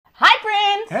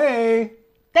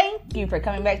Thank you for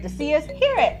coming back to see us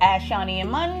here at Ask Shawnee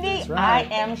and Monday. That's right.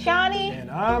 I am Shawnee.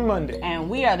 And I'm Monday. And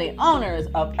we are the owners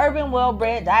of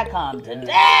UrbanWellBred.com.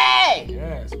 Today,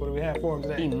 Yes, what do we have for him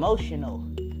today? emotional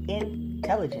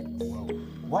intelligence. Whoa.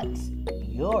 What's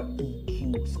your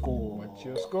EQ score? What's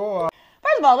your score?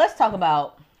 First of all, let's talk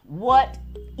about what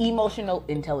emotional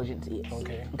intelligence is.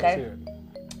 Okay, let's Okay? hear it.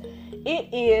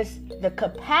 It is the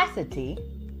capacity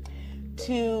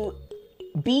to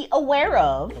be aware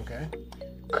of, Okay.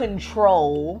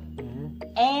 control,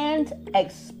 and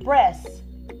express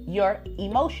your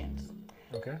emotions,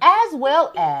 Okay. as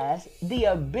well as the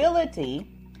ability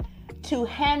to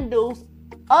handle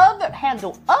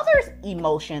others'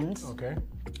 emotions Okay.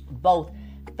 both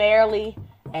fairly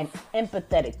and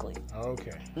empathetically.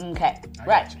 Okay. Okay, I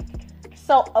right. got you.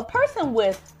 So a person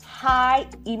with high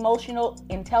emotional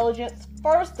intelligence,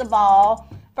 first and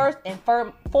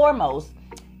foremost,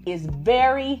 is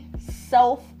very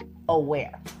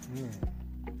self-aware.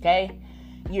 Okay?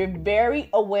 You're very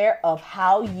aware of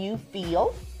how you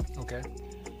feel. Okay.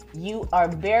 You are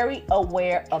very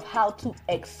aware of how to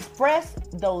express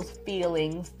those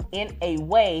feelings in a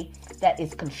way that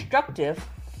is constructive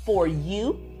for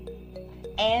you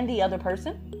and the other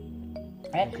person.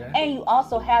 Right? Okay. And you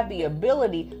also have the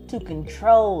ability to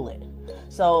control it.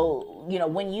 So,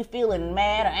 when you feeling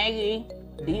mad or angry,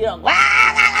 you don't,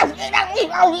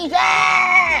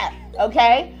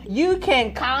 okay? You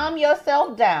can calm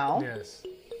yourself down, Yes.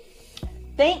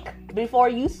 think before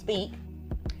you speak,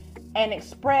 and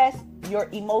express your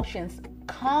emotions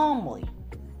calmly.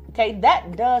 Okay,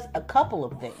 that does a couple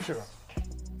of things. Sure.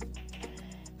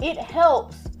 It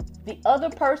helps the other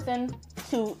person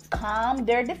to calm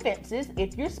their defenses.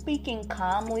 If you're speaking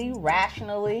calmly,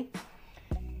 rationally,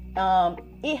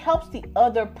 it helps the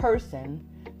other person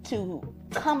to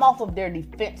come off of their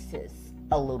defenses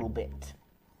a little bit.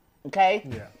 Okay?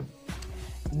 Yeah.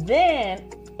 Then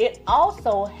it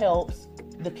also helps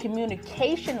the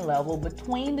communication level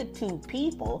between the two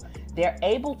people. They're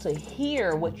able to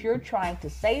hear what you're trying to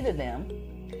say to them,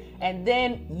 and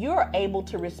then you're able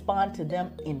to respond to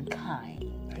them in kind.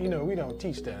 We don't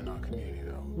teach that in our community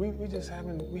though. We just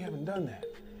haven't done that.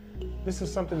 This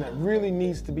is something that really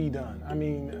needs to be done. I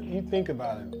mean, you think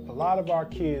about it. A lot of our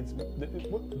kids,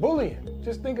 bullying.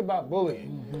 Just think about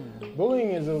bullying.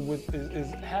 Bullying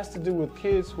has to do with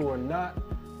kids who are not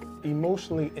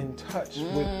emotionally in touch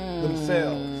with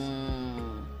themselves.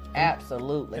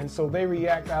 Absolutely. And so they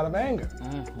react out of anger.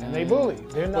 And they bully.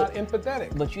 They're not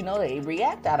empathetic. But they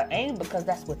react out of anger because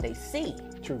that's what they see.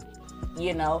 True.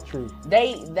 True.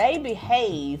 They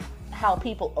behave how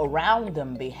people around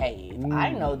them behave.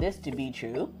 I know this to be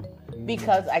true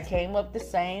because I came up the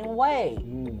same way.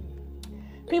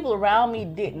 People around me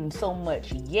didn't so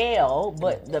much yell,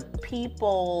 but the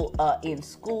people in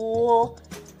school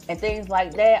and things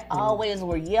like that always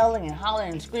were yelling and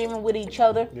hollering and screaming with each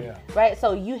other. Yeah. Right?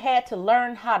 So you had to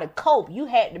learn how to cope. You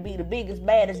had to be the biggest,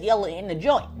 baddest yeller in the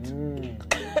joint.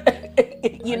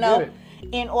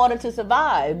 In order to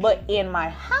survive. But in my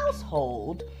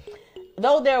household,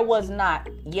 though there was not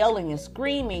yelling and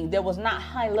screaming, there was not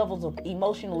high levels of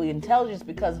emotional intelligence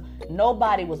because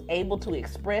nobody was able to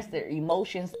express their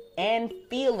emotions and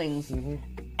feelings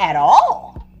at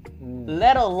all,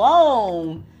 let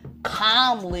alone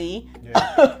calmly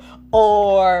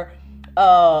or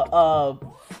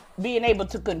being able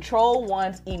to control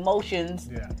one's emotions.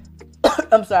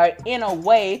 In a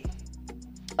way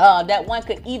that one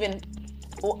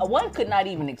could not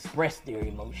even express their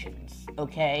emotions.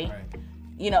 Okay. Right.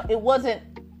 It wasn't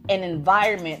an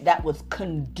environment that was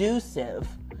conducive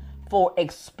for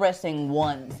expressing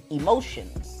one's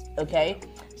emotions. Okay.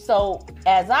 So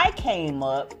as I came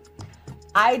up,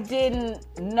 I didn't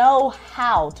know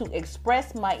how to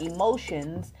express my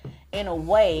emotions in a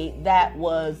way that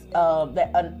was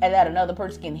that another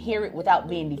person can hear it without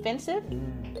being defensive.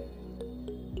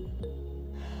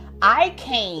 I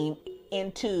came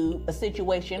into a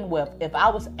situation where if I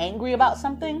was angry about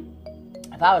something,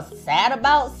 if I was sad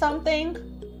about something,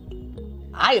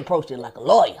 I approached it like a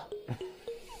lawyer.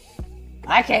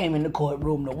 I came in the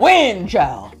courtroom to win,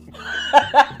 child.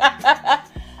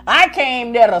 I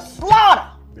came there to slaughter.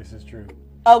 This is true.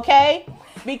 Okay?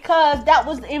 Because that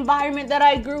was the environment that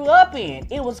I grew up in.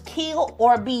 It was kill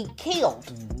or be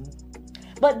killed.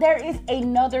 But there is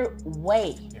another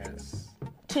way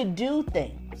to do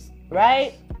things,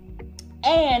 right?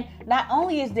 And not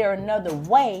only is there another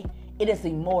way, it is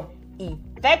a more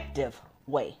effective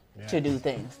way to do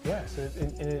things. Yes,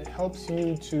 and it helps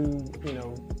you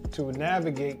to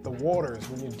navigate the waters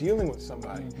when you're dealing with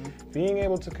somebody. Being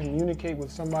able to communicate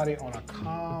with somebody on a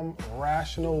calm,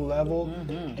 rational level,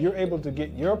 you're able to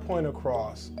get your point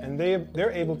across, and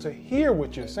they're able to hear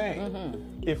what you're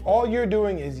saying. If all you're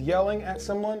doing is yelling at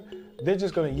someone, they're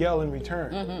just going to yell in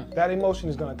return. That emotion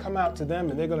is going to come out to them,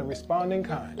 and they're going to respond in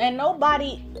kind. And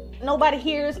nobody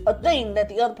hears a thing that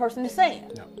the other person is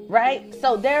saying. No. Right?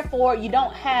 So therefore, you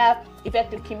don't have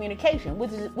effective communication,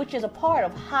 which is a part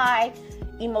of high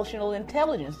emotional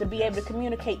intelligence, to be able to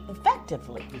communicate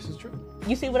effectively. This is true.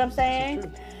 You see what I'm saying? This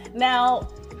is true. Now,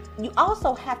 you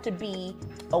also have to be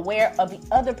aware of the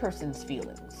other person's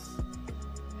feelings.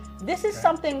 This is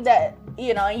something that,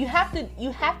 you have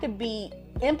to be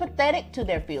empathetic to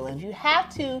their feelings. You have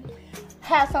to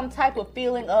have some type of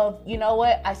feeling of, you know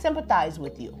what, I sympathize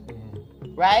with you.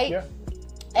 Right? Yeah.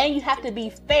 And you have to be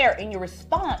fair in your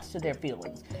response to their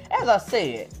feelings. As I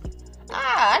said,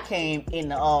 I came in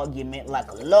the argument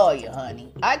like a lawyer,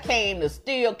 honey. I came to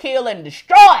steal, kill, and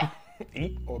destroy.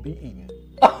 Eat or be eaten.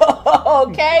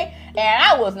 Okay? And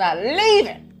I was not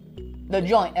leaving the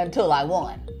joint until I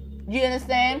won. You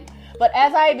understand? But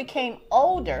as I became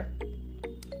older,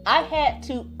 I had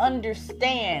to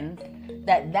understand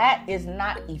that is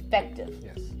not effective.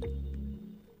 Yes.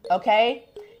 Okay?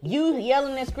 You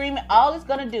yelling and screaming, all it's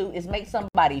going to do is make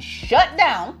somebody shut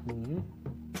down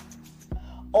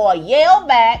or yell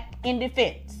back in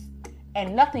defense,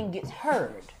 and nothing gets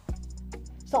heard.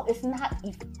 So it's not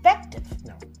effective.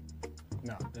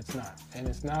 No, it's not. And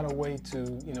it's not a way to,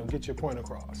 get your point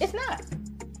across. It's not.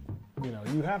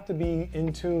 You have to be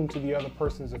in tune to the other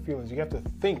person's feelings. You have to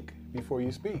think before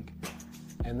you speak.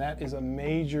 And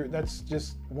that's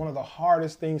just one of the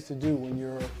hardest things to do when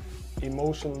you're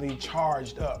emotionally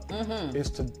charged up,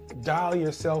 is to dial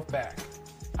yourself back.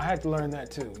 I had to learn that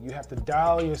too. You have to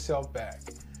dial yourself back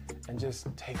and just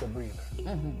take a breather,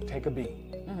 take a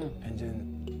beat, and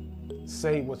then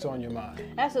say what's on your mind.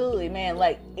 Absolutely, man.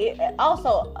 Like, it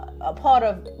also a part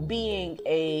of being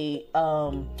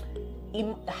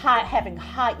having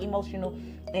high emotional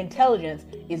intelligence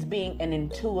is being an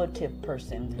intuitive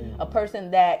person, a person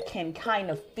that can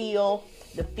kind of feel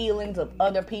the feelings of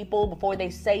other people before they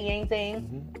say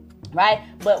anything, right?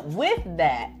 But with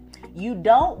that,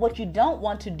 what you don't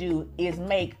want to do is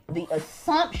make the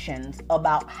assumptions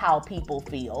about how people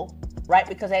feel, right?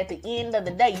 Because at the end of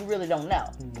the day, you really don't know.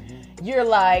 You're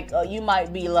like, you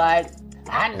might be like,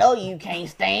 I know you can't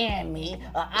stand me.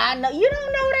 I know you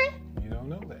don't know that. You don't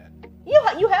know that.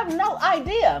 You have no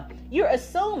idea. You're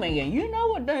assuming it. You know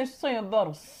what they say about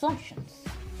assumptions.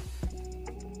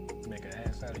 Make an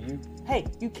ass out of you. Hey,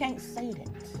 you can't say that.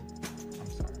 I'm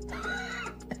sorry.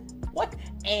 What?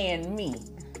 And me,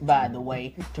 by the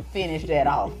way, to finish that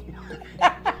off.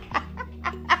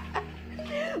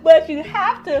 But you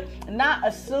have to not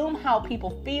assume how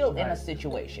people feel in a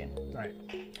situation. Right.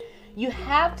 You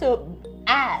have to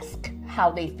ask how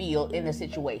they feel in a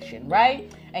situation,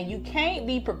 right? And you can't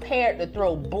be prepared to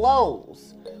throw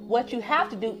blows. What you have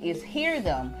to do is hear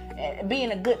them.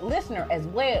 Being a good listener as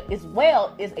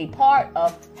well is a part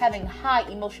of having high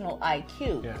emotional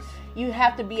IQ. Yes. You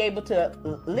have to be able to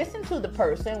listen to the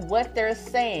person, what they're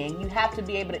saying. You have to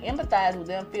be able to empathize with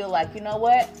them, feel like, you know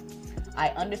what? I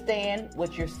understand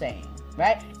what you're saying,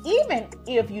 right? Even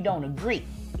if you don't agree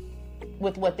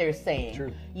with what they're saying.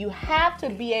 True. You have to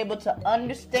be able to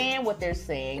understand what they're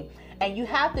saying, and you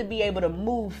have to be able to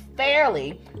move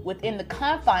fairly within the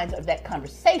confines of that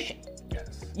conversation.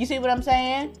 Yes. You see what I'm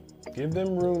saying? Give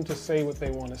them room to say what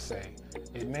they want to say.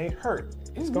 It may hurt.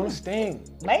 It's going to sting.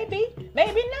 Maybe,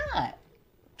 maybe not.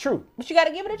 True. But you got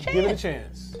to give it a chance. Give it a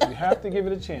chance. You have to give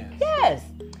it a chance. Yes.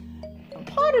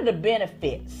 Part of the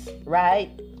benefits, right,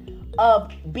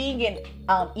 of being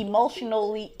an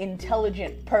emotionally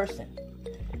intelligent person,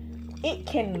 it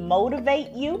can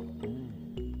motivate you.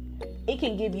 It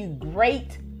can give you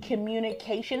great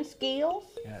communication skills.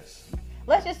 Yes.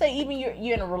 Let's just say even you're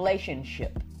in a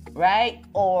relationship, right?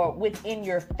 Or within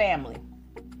your family.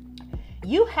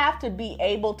 You have to be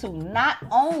able to not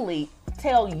only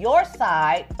tell your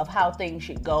side of how things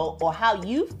should go or how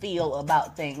you feel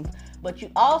about things, but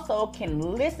you also can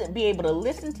be able to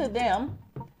listen to them,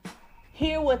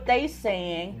 hear what they're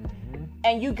saying,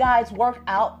 and you guys work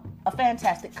out a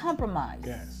fantastic compromise.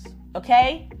 Yes.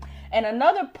 Okay? And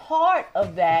another part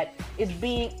of that is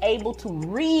being able to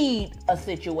read a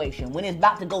situation when it's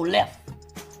about to go left.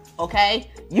 Okay?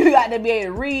 You got to be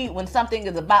able to read when something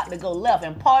is about to go left.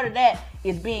 And part of that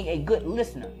is being a good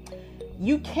listener.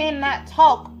 You cannot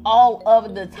talk all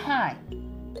of the time.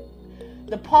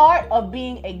 The part of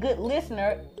being a good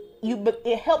listener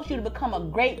it helps you to become a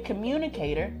great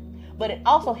communicator, but it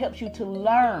also helps you to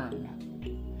learn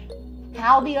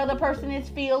how the other person is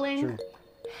feeling, True.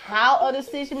 how other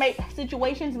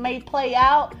situations may play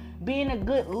out. Being a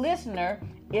good listener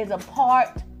is a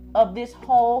part of this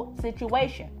whole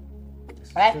situation,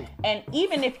 right? True. And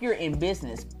even if you're in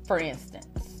business, for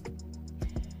instance,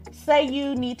 say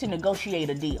you need to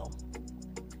negotiate a deal,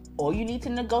 or you need to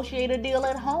negotiate a deal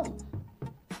at home.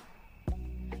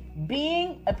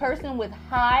 Being a person with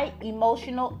high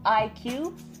emotional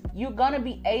IQ, you're going to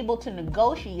be able to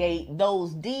negotiate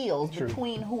those deals True.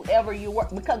 between whoever you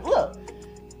work. Because look,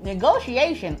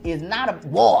 negotiation is not a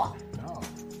war. No.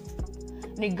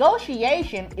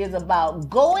 Negotiation is about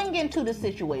going into the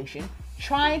situation,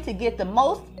 trying to get the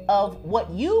most of what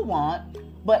you want,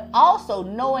 but also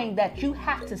knowing that you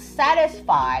have to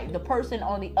satisfy the person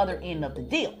on the other end of the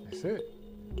deal. That's it.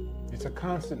 It's a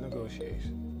constant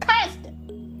negotiation. Constant.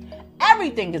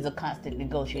 Everything is a constant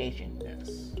negotiation. Yes.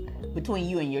 Between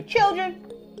you and your children,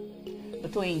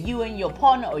 between you and your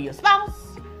partner or your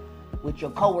spouse, with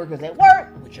your coworkers at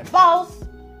work, with your boss,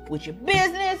 with your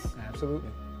business. Absolutely.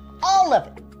 All of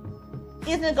it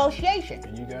is negotiation.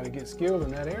 And you got to get skilled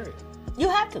in that area. You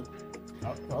have to.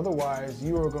 Otherwise,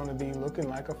 you are going to be looking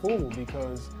like a fool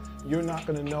because you're not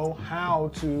going to know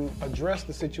how to address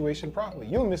the situation properly.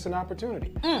 You'll miss an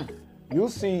opportunity.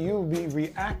 You'll be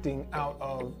reacting out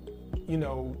of,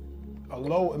 a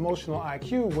low emotional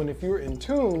IQ, when if you're in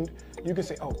tune, you can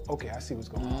say, oh, okay, I see what's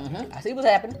going on. I see what's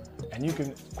happening. And you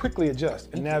can quickly adjust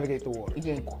and navigate the water. You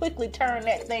can quickly turn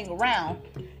that thing around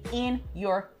in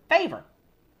your favor.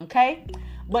 Okay?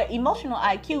 But emotional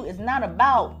IQ is not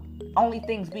about only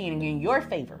things being in your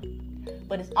favor,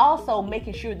 but it's also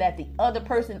making sure that the other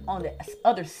person on the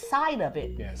other side of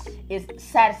it Yes. is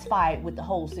satisfied with the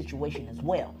whole situation as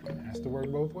well. It has to work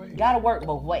both ways. Got to work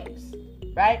both ways,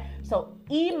 right? So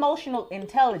emotional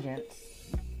intelligence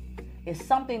is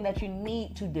something that you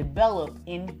need to develop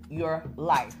in your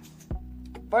life.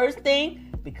 First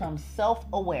thing, become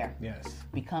self-aware. Yes.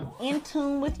 Become in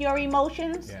tune with your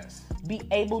emotions. Yes. Be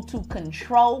able to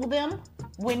control them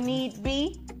when need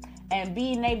be, and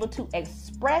being able to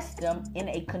express them in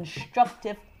a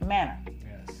constructive manner.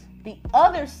 Yes. The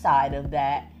other side of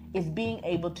that is being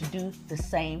able to do the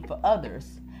same for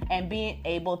others and being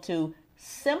able to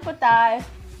sympathize,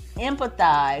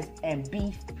 empathize, and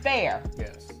be fair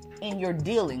Yes. in your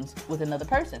dealings with another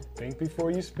person. Think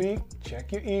before you speak.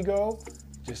 Check your ego.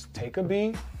 Just take a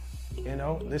beat.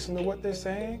 Listen to what they're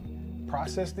saying.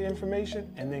 Process the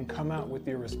information, and then come out with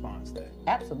your response then.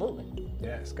 Absolutely.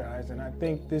 Yes, guys, and I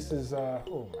think this is,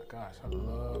 oh my gosh, I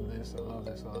love this, man.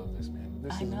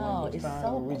 This I is know, one of those it's times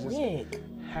so where we just quick.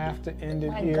 have to end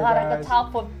it My here, God, guys. I could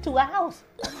talk for 2 hours.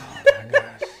 Oh my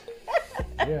gosh.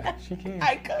 Yeah, she can.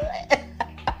 I could.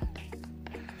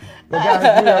 But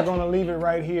guys, we are going to leave it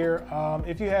right here.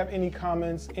 If you have any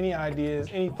comments, any ideas,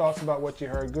 any thoughts about what you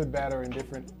heard, good, bad, or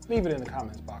indifferent, leave it in the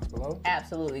comments box below.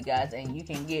 Absolutely, guys. And you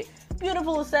can get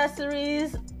beautiful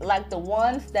accessories like the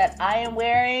ones that I am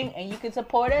wearing. And you can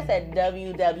support us at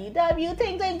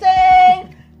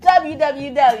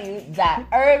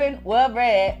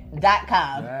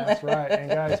www.urbanwellbred.com. That's right.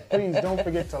 And guys, please don't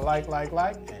forget to like,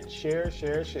 and share.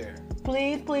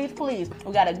 Please, please, please.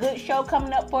 We got a good show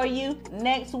coming up for you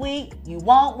next week. You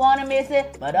won't want to miss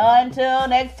it. But until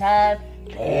next time,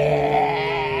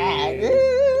 yeah.